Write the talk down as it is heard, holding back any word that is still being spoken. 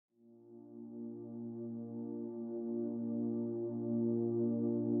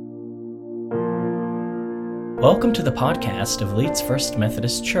Welcome to the podcast of Leeds First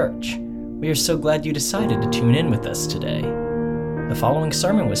Methodist Church. We are so glad you decided to tune in with us today. The following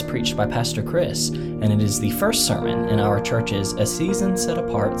sermon was preached by Pastor Chris, and it is the first sermon in our church's A Season Set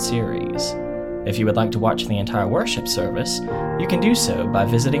Apart series. If you would like to watch the entire worship service, you can do so by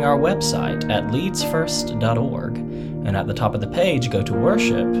visiting our website at leedsfirst.org, and at the top of the page, go to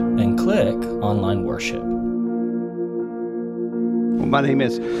Worship and click Online Worship. My name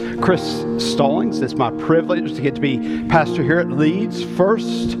is Chris Stallings. It's my privilege to get to be pastor here at Leeds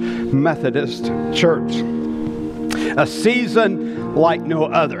First Methodist Church. A season like no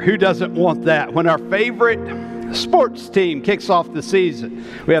other. Who doesn't want that? When our favorite sports team kicks off the season,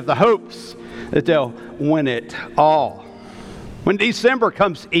 we have the hopes that they'll win it all. When December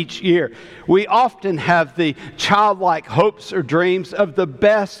comes each year, we often have the childlike hopes or dreams of the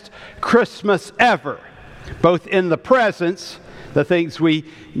best Christmas ever, both in the presents, the things we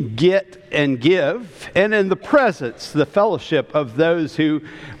get and give, and in the presence, the fellowship of those who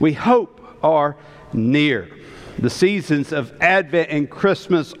we hope are near. The seasons of Advent and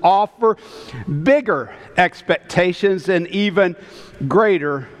Christmas offer bigger expectations and even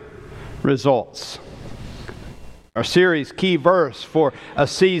greater results. Our series key verse for A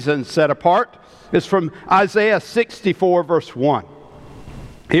Season Set Apart is from Isaiah 64, verse 1.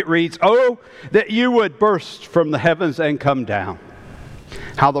 It reads, "Oh, that you would burst from the heavens and come down,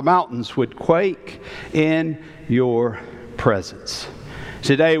 how the mountains would quake in your presence."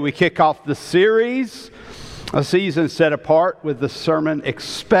 Today we kick off the series, A Season Set Apart, with the sermon,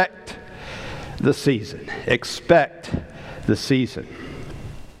 Expect the Season. Expect the Season.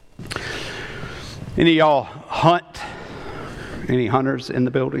 Any of y'all hunt? Any hunters in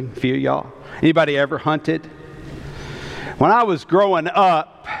the building? A few of y'all? Anybody ever hunted? When I was growing up,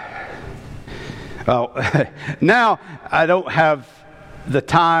 now I don't have the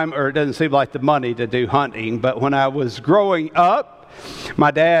time, or it doesn't seem like the money to do hunting, but when I was growing up, my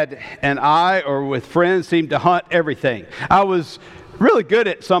dad and I, or with friends, seemed to hunt everything. I was really good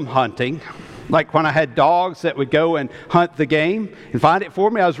at some hunting. Like when I had dogs that would go and hunt the game and find it for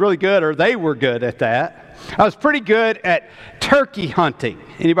me, I was really good, or they were good at that. I was pretty good at turkey hunting.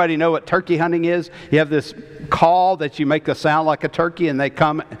 Anybody know what turkey hunting is? You have this call that you make a sound like a turkey and they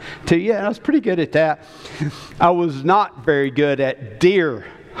come to you. I was pretty good at that. I was not very good at deer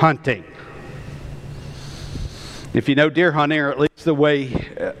hunting. If you know deer hunting, or at least the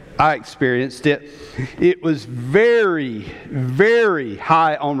way I experienced it, it was very, very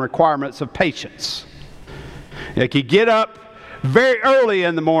high on requirements of patience. Like you get up very early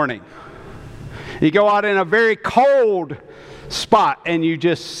in the morning. You go out in a very cold spot and you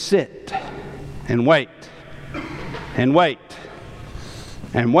just sit and wait and wait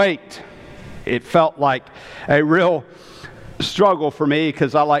and wait. It felt like a real struggle for me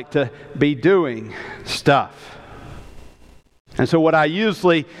because I like to be doing stuff. And so what I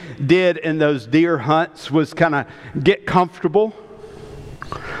usually did in those deer hunts was kind of get comfortable,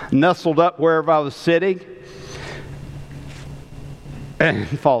 nestled up wherever I was sitting, and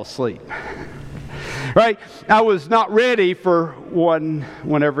fall asleep. Right? I was not ready for one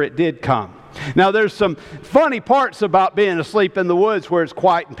whenever it did come. Now, there's some funny parts about being asleep in the woods where it's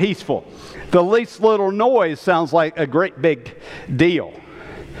quiet and peaceful. The least little noise sounds like a great big deal.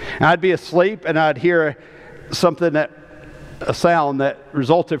 And I'd be asleep and I'd hear a sound that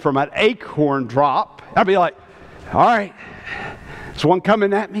resulted from an acorn drop. I'd be like, all right, is one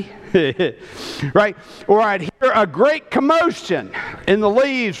coming at me? Right? Or I'd hear a great commotion in the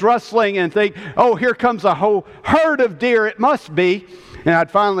leaves rustling and think, oh, here comes a whole herd of deer, it must be. And I'd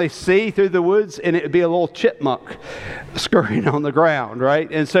finally see through the woods and it would be a little chipmunk scurrying on the ground, right?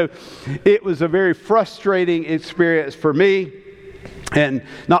 And so it was a very frustrating experience for me, and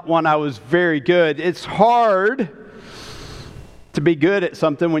not one I was very good. It's hard to be good at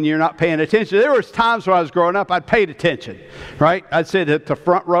something when you're not paying attention. There was times when I was growing up, I'd paid attention, right? I'd sit at the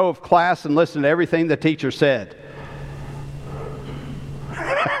front row of class and listen to everything the teacher said.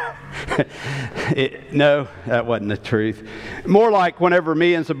 No, that wasn't the truth. More like whenever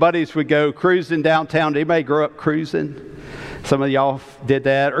me and some buddies would go cruising downtown. Anybody grow up cruising? Some of y'all did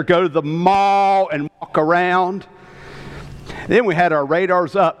that. Or go to the mall and walk around. Then we had our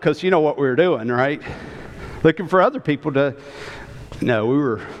radars up because you know what we were doing, right? Looking for other people to... No, we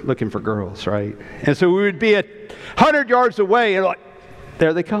were looking for girls, right? And so we would be 100 yards away and like,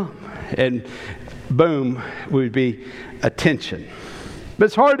 there they come. And boom, we would be attention. But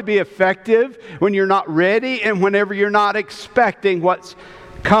it's hard to be effective when you're not ready and whenever you're not expecting what's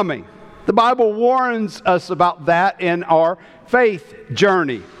coming. The Bible warns us about that in our faith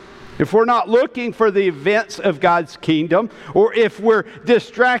journey. If we're not looking for the events of God's kingdom, or if we're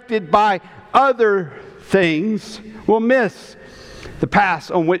distracted by other things, we'll miss the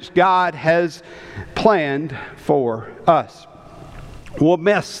path on which God has planned for us. We'll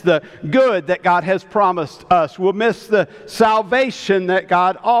miss the good that God has promised us. We'll miss the salvation that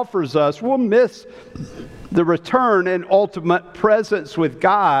God offers us. We'll miss the return and ultimate presence with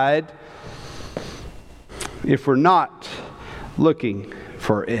God if we're not looking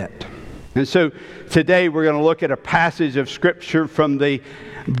for it. And so today we're going to look at a passage of Scripture from the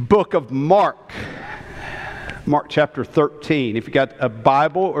book of Mark. Mark chapter 13. If you got a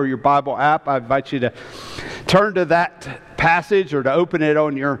Bible or your Bible app, I invite you to turn to that passage or to open it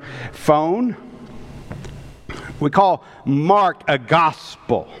on your phone. We call Mark a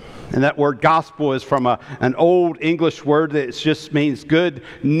gospel. And that word gospel is from an old English word that just means good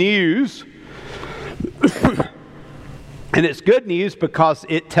news. And it's good news because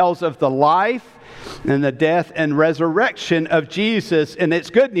it tells of the life and the death and resurrection of Jesus. And it's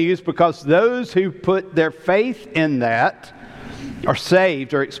good news because those who put their faith in that are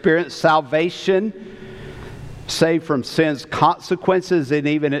saved or experience salvation, saved from sin's consequences and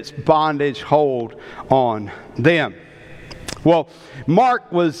even its bondage hold on them. Well,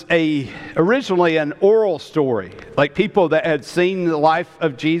 Mark was originally an oral story. Like people that had seen the life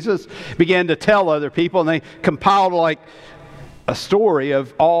of Jesus began to tell other people, and they compiled like a story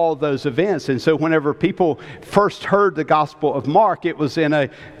of all those events. And so whenever people first heard the Gospel of Mark, it was in a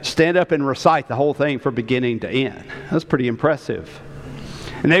stand up and recite the whole thing from beginning to end. That's pretty impressive.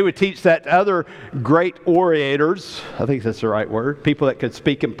 And they would teach that to other great orators, I think that's the right word, people that could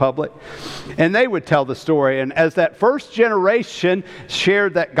speak in public. And they would tell the story. And as that first generation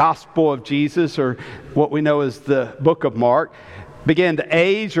shared that gospel of Jesus, or what we know as the book of Mark, began to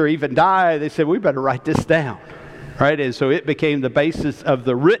age or even die, they said, we better write this down. Right? And so it became the basis of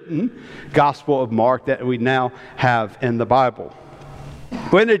the written gospel of Mark that we now have in the Bible.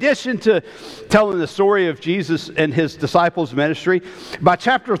 Well, in addition to telling the story of Jesus and his disciples' ministry, by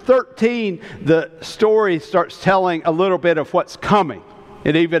chapter 13, the story starts telling a little bit of what's coming.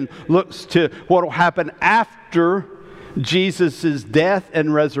 It even looks to what will happen after Jesus' death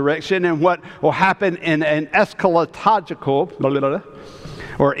and resurrection and what will happen in an eschatological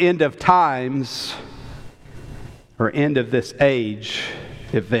or end of times or end of this age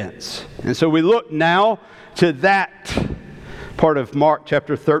events. And so we look now to that part of Mark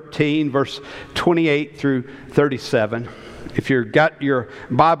chapter 13, verse 28 through 37. If you've got your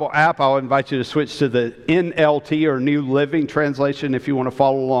Bible app, I'll invite you to switch to the NLT or New Living Translation if you want to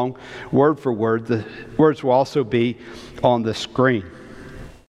follow along word for word. The words will also be on the screen.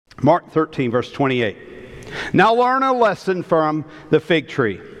 Mark 13, verse 28. Now learn a lesson from the fig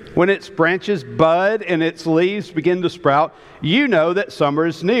tree. When its branches bud and its leaves begin to sprout, you know that summer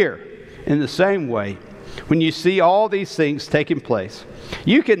is near. In the same way, when you see all these things taking place,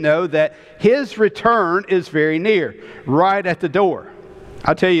 you can know that his return is very near, right at the door.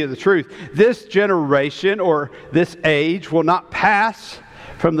 I'll tell you the truth. This generation or this age will not pass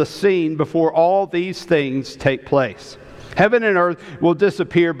from the scene before all these things take place. Heaven and earth will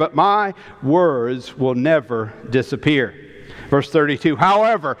disappear, but my words will never disappear. Verse 32,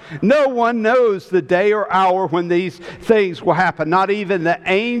 however, no one knows the day or hour when these things will happen, not even the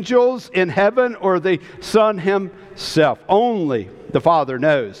angels in heaven or the Son himself. Only the Father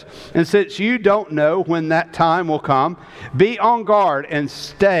knows. And since you don't know when that time will come, be on guard and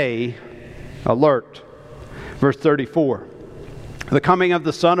stay alert. Verse 34. The coming of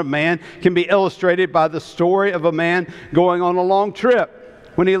the Son of Man can be illustrated by the story of a man going on a long trip.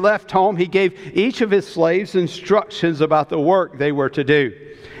 When he left home, he gave each of his slaves instructions about the work they were to do.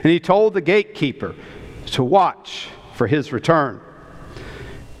 And he told the gatekeeper to watch for his return.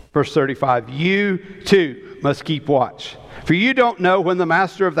 Verse 35, you too must keep watch, for you don't know when the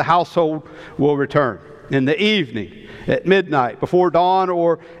master of the household will return, in the evening, at midnight, before dawn,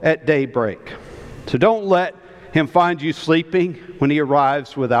 or at daybreak. So don't let him find you sleeping when he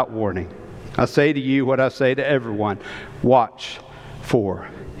arrives without warning. I say to you what I say to everyone, watch for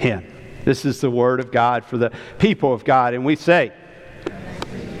him. This is the word of God for the people of God. And we say,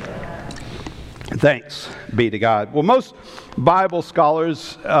 thanks be to God. Well, most Bible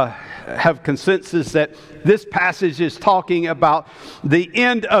scholars have consensus that this passage is talking about the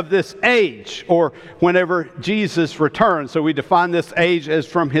end of this age, or whenever Jesus returns. So we define this age as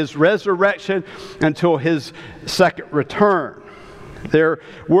from his resurrection until his second return. There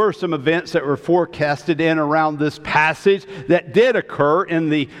were some events that were forecasted in around this passage that did occur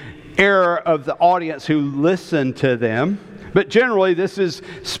in the era of the audience who listened to them. But generally, this is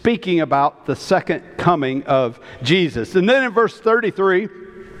speaking about the second coming of Jesus. And then in verse 33,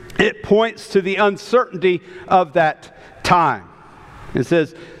 it points to the uncertainty of that time. It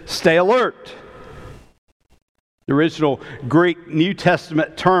says, stay alert. The original Greek New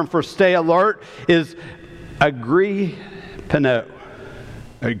Testament term for stay alert is agrippino.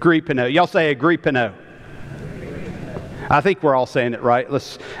 Agrippino. Y'all say agrippino. I think we're all saying it right.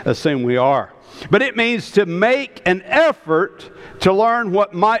 Let's assume we are. But it means to make an effort to learn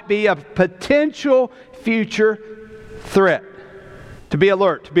what might be a potential future threat. To be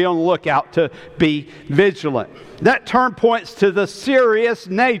alert, to be on the lookout, to be vigilant. That term points to the serious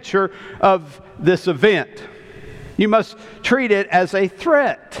nature of this event. You must treat it as a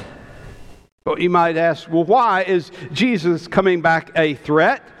threat. But you might ask, well, why is Jesus coming back a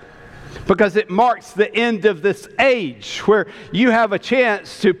threat? Because it marks the end of this age where you have a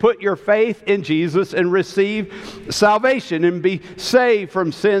chance to put your faith in Jesus and receive salvation and be saved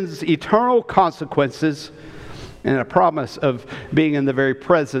from sin's eternal consequences and a promise of being in the very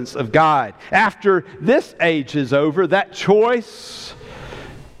presence of God. After this age is over, that choice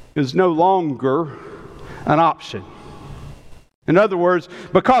is no longer an option. In other words,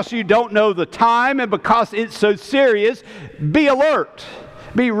 because you don't know the time and because it's so serious, be alert.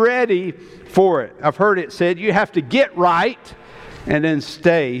 Be ready for it. I've heard it said you have to get right and then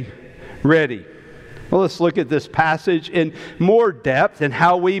stay ready. Well, let's look at this passage in more depth and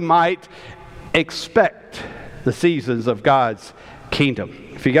how we might expect the seasons of God's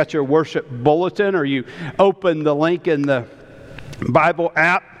kingdom. If you got your worship bulletin or you open the link in the Bible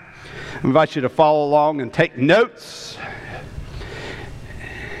app, I invite you to follow along and take notes.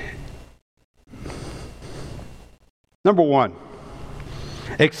 Number one,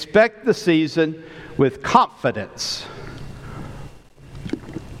 expect the season with confidence.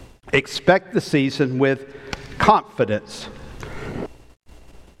 Expect the season with confidence.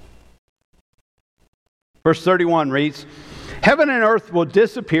 Verse 31 reads, "Heaven and earth will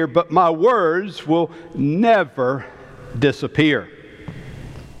disappear, but my words will never disappear."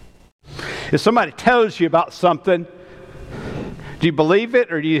 If somebody tells you about something, do you believe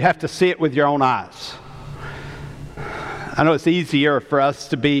it or do you have to see it with your own eyes? I know it's easier for us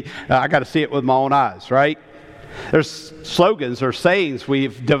to be, I got to see it with my own eyes, right? There's slogans or sayings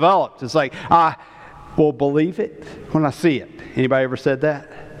we've developed. It's like, I will believe it when I see it. Anybody ever said that?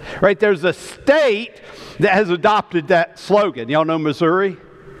 Right? There's a state that has adopted that slogan. Y'all know Missouri?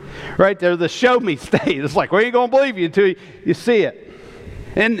 Right? They're the show me state. It's like, well, you going to believe you until you see it.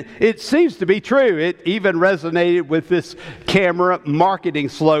 And it seems to be true. It even resonated with this camera marketing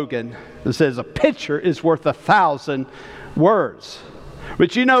slogan that says a picture is worth 1,000 words.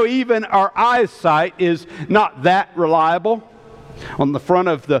 But you know, even our eyesight is not that reliable. On the front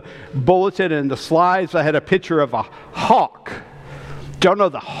of the bulletin and the slides, I had a picture of a hawk. Do y'all know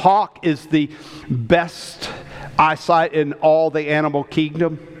the hawk is the best eyesight in all the animal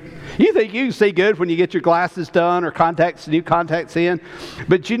kingdom? You think you can see good when you get your glasses done or new contacts in,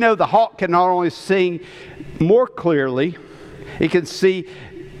 but you know the hawk can not only see more clearly, it can see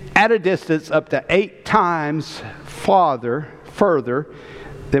at a distance up to 8 times further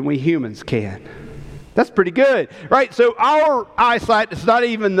than we humans can. That's pretty good, right? So our eyesight is not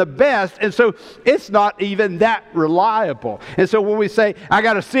even the best, and so it's not even that reliable. And so when we say, I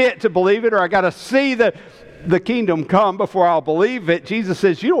got to see it to believe it, or I got to see the kingdom come before I'll believe it, Jesus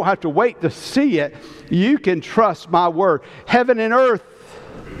says, you don't have to wait to see it. You can trust my word. Heaven and earth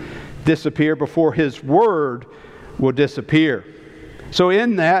disappear before his word will disappear. So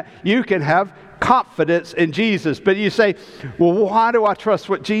in that, you can have confidence in Jesus. But you say, well, why do I trust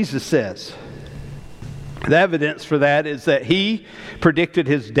what Jesus says? The evidence for that is that he predicted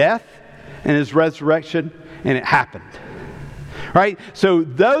his death and his resurrection, and it happened. Right? So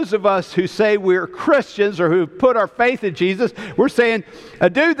those of us who say we're Christians or who put our faith in Jesus, we're saying a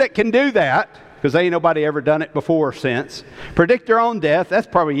dude that can do that, because ain't nobody ever done it before or since, predict their own death, that's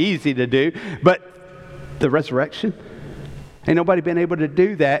probably easy to do, but the resurrection, ain't nobody been able to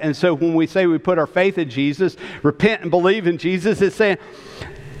do that. And so when we say we put our faith in Jesus, repent and believe in Jesus, it's saying,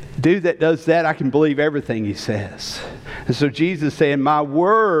 dude that does that, I can believe everything he says. And so Jesus is saying, my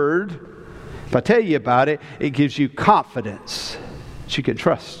word, if I tell you about it, it gives you confidence that you can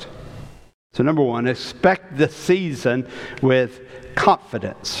trust. So number one, expect the season with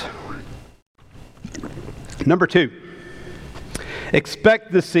confidence. Number two,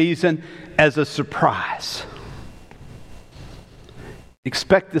 expect the season as a surprise.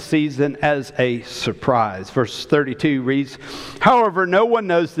 Expect the season as a surprise. Verse 32 reads, however, no one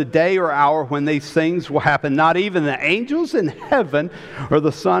knows the day or hour when these things will happen, not even the angels in heaven or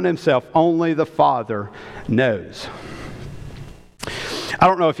the Son himself. Only the Father knows. I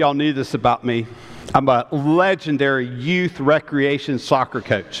don't know if y'all knew this about me. I'm a legendary youth recreation soccer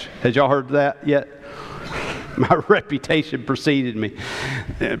coach. Has y'all heard that yet? My reputation preceded me.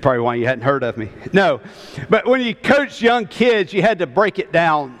 Probably why you hadn't heard of me. No, but when you coach young kids, you had to break it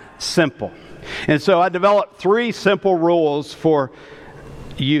down simple. And so I developed 3 simple rules for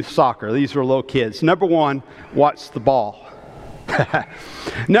youth soccer. These were little kids. Number 1, watch the ball.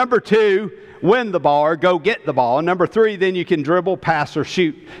 Number 2, win the ball or go get the ball. And number 3, then you can dribble, pass, or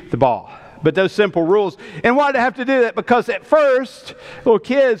shoot the ball. But those simple rules. And why did I have to do that? Because at first, little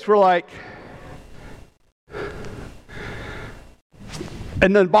kids were like,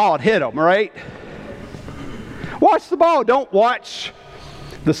 and then the ball would hit them, right? Watch the ball. Don't watch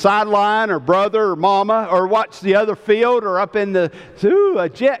the sideline or brother or mama, or watch the other field or up in the, a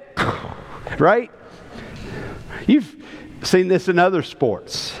jet, right? You've seen this in other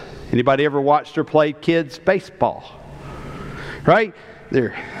sports. Anybody ever watched or played kids baseball? Right?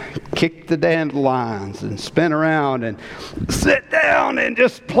 They're kick the dandelions and spin around and sit down and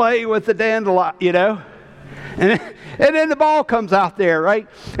just play with the dandelion, you know? And then the ball comes out there, right?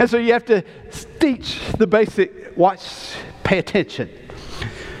 And so you have to teach the basic, watch, pay attention.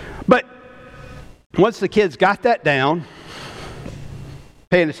 But once the kids got that down,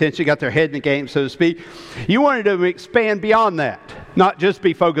 paying attention, got their head in the game, so to speak, you wanted to expand beyond that. Not just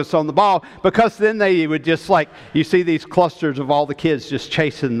be focused on the ball, because then they would just like, you see these clusters of all the kids just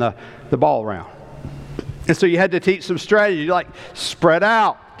chasing the ball around. And so you had to teach some strategy, like spread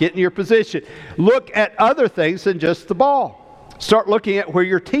out, get in your position. Look at other things than just the ball. Start looking at where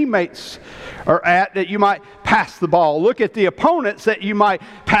your teammates are at that you might pass the ball. Look at the opponents that you might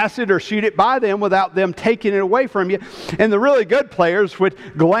pass it or shoot it by them without them taking it away from you. And the really good players would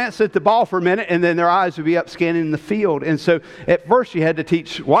glance at the ball for a minute and then their eyes would be up scanning the field. And so at first you had to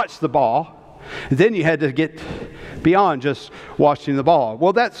teach, watch the ball. Then you had to get beyond just watching the ball.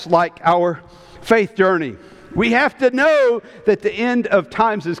 Well, that's like our faith journey. We have to know that the end of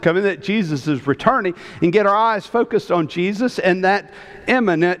times is coming, that Jesus is returning, and get our eyes focused on Jesus and that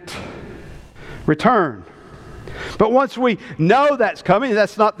imminent return. But once we know that's coming,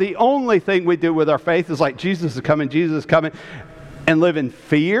 that's not the only thing we do with our faith. It's like Jesus is coming, and live in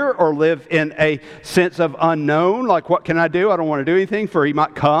fear or live in a sense of unknown. Like, what can I do? I don't want to do anything, for he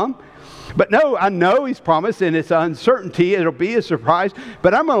might come. But no, I know he's promised, and it's uncertainty. It'll be a surprise.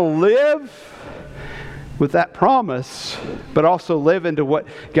 But I'm going to live with that promise, but also live into what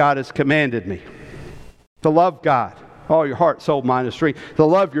God has commanded me. To love God, all your heart, soul, mind, and strength. To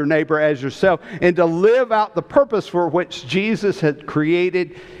love your neighbor as yourself. And to live out the purpose for which Jesus had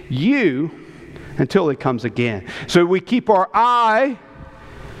created you until he comes again. So we keep our eye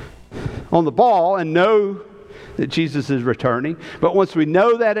on the ball and know that Jesus is returning. But once we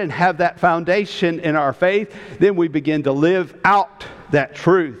know that and have that foundation in our faith, then we begin to live out that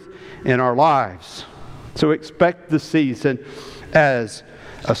truth in our lives. So expect the season as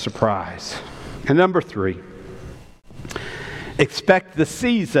a surprise. And number 3, expect the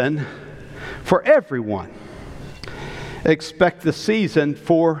season for everyone. Expect the season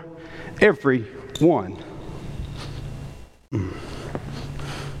for everyone.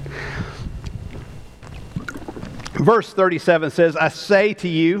 Verse 37 says, I say to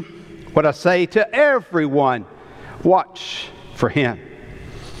you what I say to everyone, watch for him.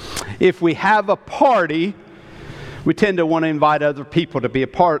 If we have a party, we tend to want to invite other people to be a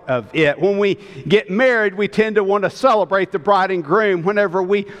part of it. When we get married, we tend to want to celebrate the bride and groom. Whenever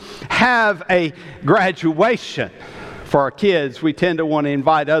we have a graduation for our kids, we tend to want to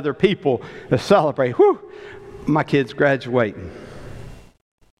invite other people to celebrate. Whew, my kid's graduating.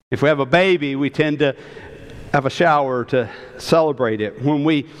 If we have a baby, we tend to have a shower to celebrate it. When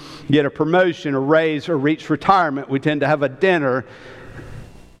we get a promotion, a raise, or reach retirement, we tend to have a dinner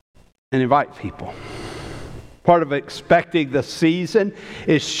and invite people. Part of expecting the season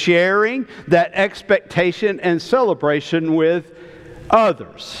is sharing that expectation and celebration with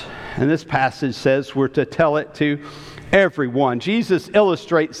others. And this passage says we're to tell it to everyone. Jesus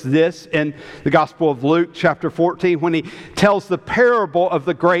illustrates this in the Gospel of Luke chapter 14 when he tells the parable of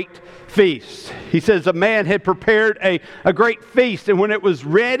the great feast. He says a man had prepared a great feast, and when it was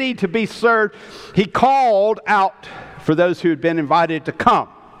ready to be served, he called out for those who had been invited to come.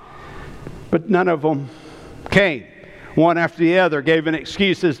 But none of them came. One after the other gave an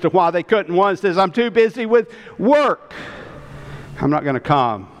excuse as to why they couldn't. One says, I'm too busy with work. I'm not going to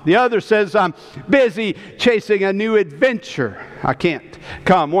come. The other says, I'm busy chasing a new adventure. I can't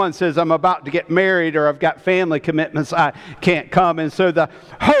come. One says, I'm about to get married, or I've got family commitments. I can't come. And so the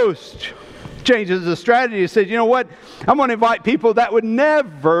host changes the strategy and says, you know what? I'm going to invite people that would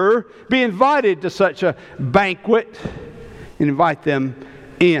never be invited to such a banquet and invite them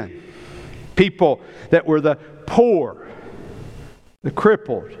in. People that were the poor, the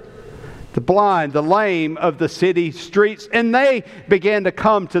crippled, the blind, the lame of the city streets, and they began to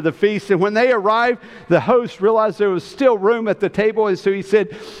come to the feast. And when they arrived, the host realized there was still room at the table, and so he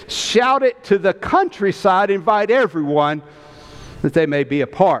said, shout it to the countryside, invite everyone, that they may be a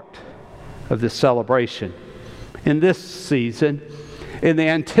part of this celebration. In this season, in the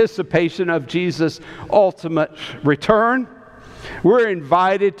anticipation of Jesus' ultimate return, we're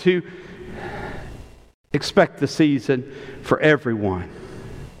invited to expect the season for everyone.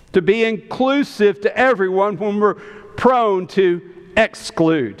 To be inclusive to everyone when we're prone to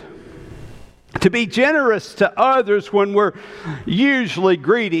exclude. To be generous to others when we're usually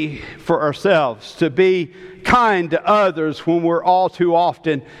greedy for ourselves. To be kind to others when we're all too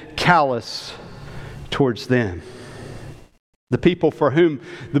often callous towards them. The people for whom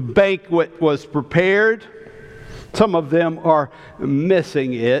the banquet was prepared, some of them are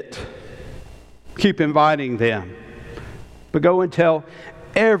missing it. Keep inviting them. But go and tell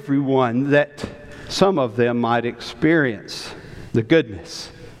everyone that some of them might experience the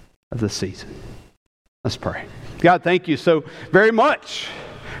goodness of the season. Let's pray. God, thank you so very much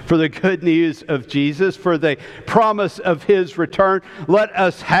for the good news of Jesus, for the promise of His return. Let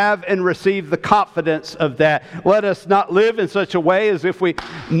us have and receive the confidence of that. Let us not live in such a way as if we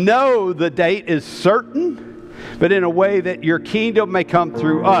know the date is certain, but in a way that your kingdom may come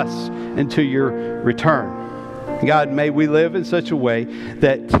through us into your return. God, may we live in such a way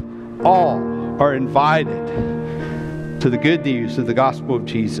that all are invited to the good news of the gospel of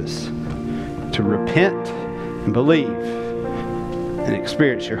Jesus, to repent and believe and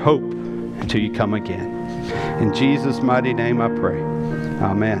experience your hope until you come again. In Jesus' mighty name I pray.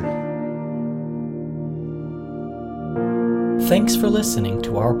 Amen. Thanks for listening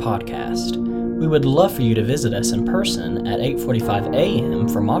to our podcast. We would love for you to visit us in person at 8:45 a.m.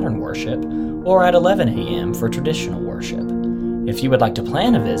 for modern worship or at 11 a.m. for traditional worship. If you would like to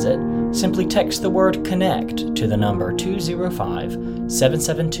plan a visit, simply text the word CONNECT to the number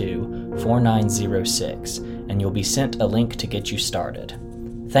 205-772-4906 and you'll be sent a link to get you started.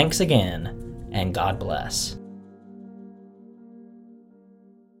 Thanks again, and God bless.